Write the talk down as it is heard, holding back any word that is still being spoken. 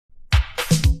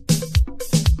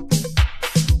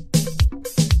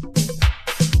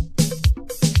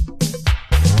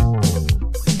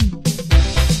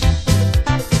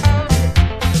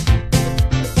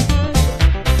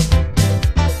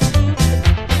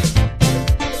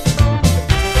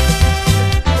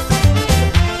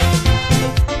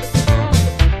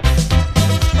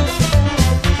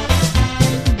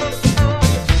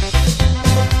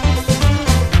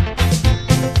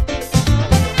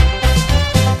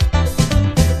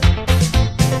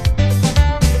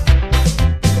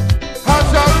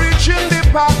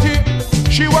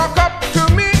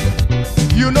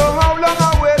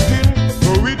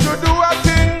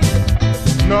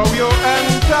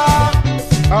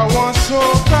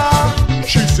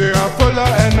say I'm full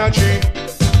of energy,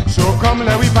 so come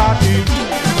let we party.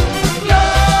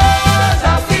 Cause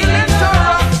I'm feeling so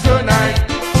rock tonight.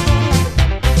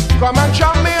 Come and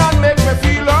jam me and make me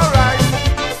feel alright.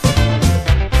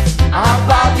 I have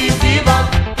party fever.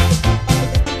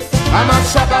 I'm a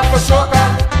sucker for soca.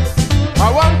 I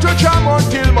want to jam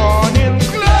until morning.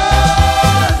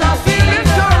 Cause I'm feeling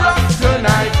so rock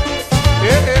tonight.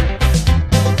 Hey, hey.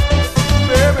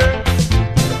 Baby.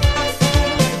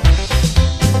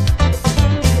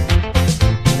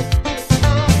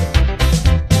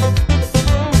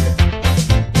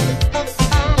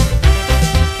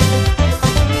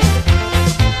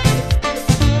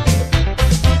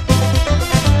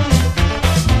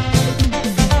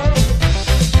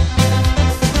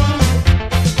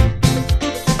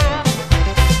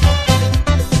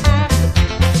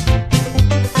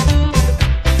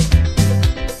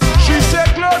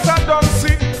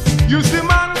 Use the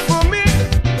man for me.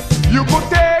 You could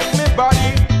take me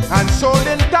body and soul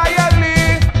entirely.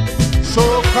 So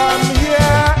come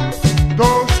here,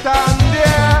 don't stand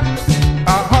there.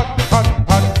 Hot, hot,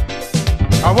 hot.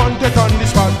 I want it on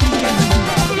this spot.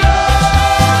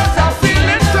 Cause I'm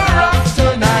feeling so rock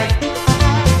tonight.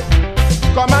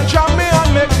 Come and jam me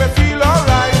and make me feel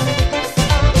alright.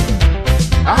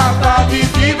 I have party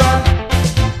fever.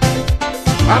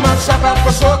 I'm a sucker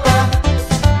for soca.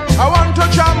 I want to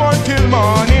jam until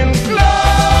morning.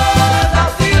 Cause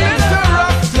I'm feeling so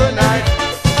rock tonight.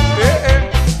 Hey, hey.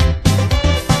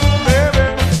 Baby.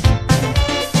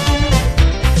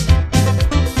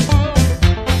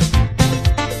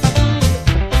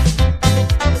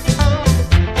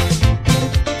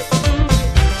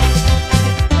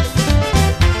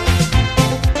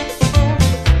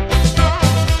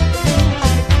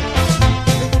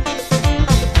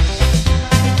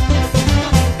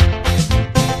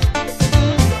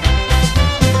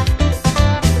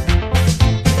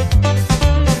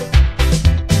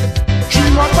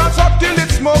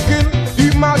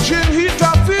 Imagine heat a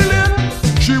feeling.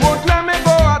 She won't let me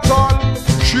go at all.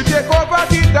 She take over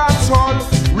the dance hall.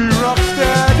 We rock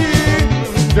steady,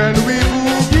 then we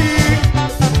boogie.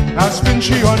 I spin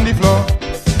she on the floor.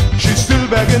 She's still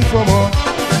begging for more.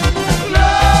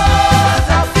 Cause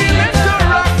I'm feeling so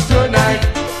rock tonight.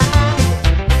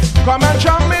 Come and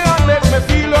jam me and make me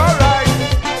feel alright.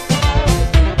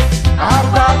 I have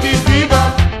party fever.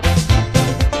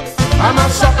 I'm a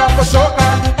sucker for soca.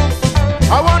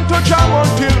 I want to jam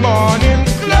until morning.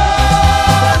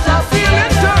 Cause I'm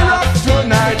feeling so rock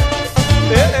tonight.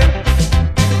 Hey, hey.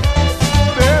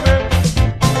 Baby.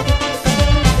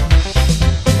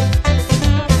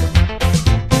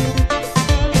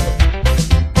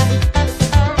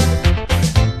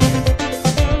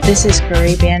 This is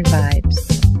Caribbean Vibes.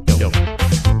 Yo, yo,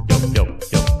 yo,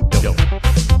 yo, yo, yo.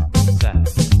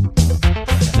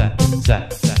 Zap.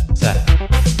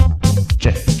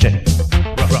 Check.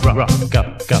 Rock,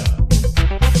 go.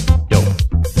 Yo.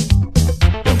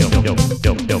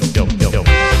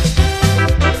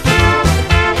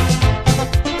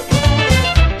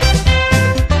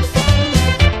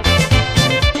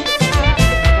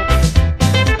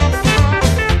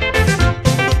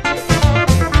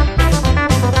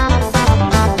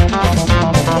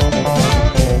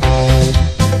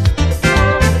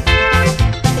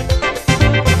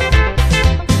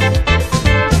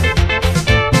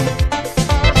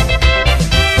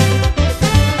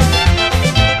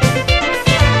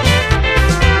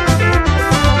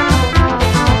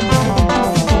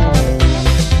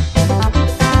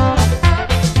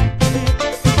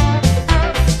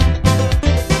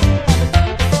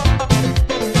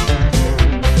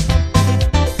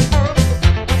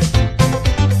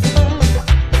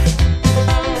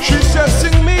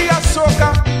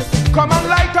 Come and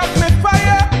light up me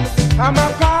fire. I'm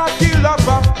a party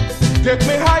lover. Take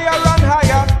me higher and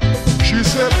higher. She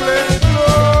said play it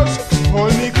close,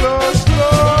 hold me close.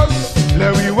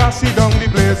 Let me wash it down the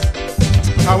place.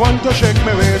 I want to shake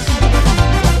my waist.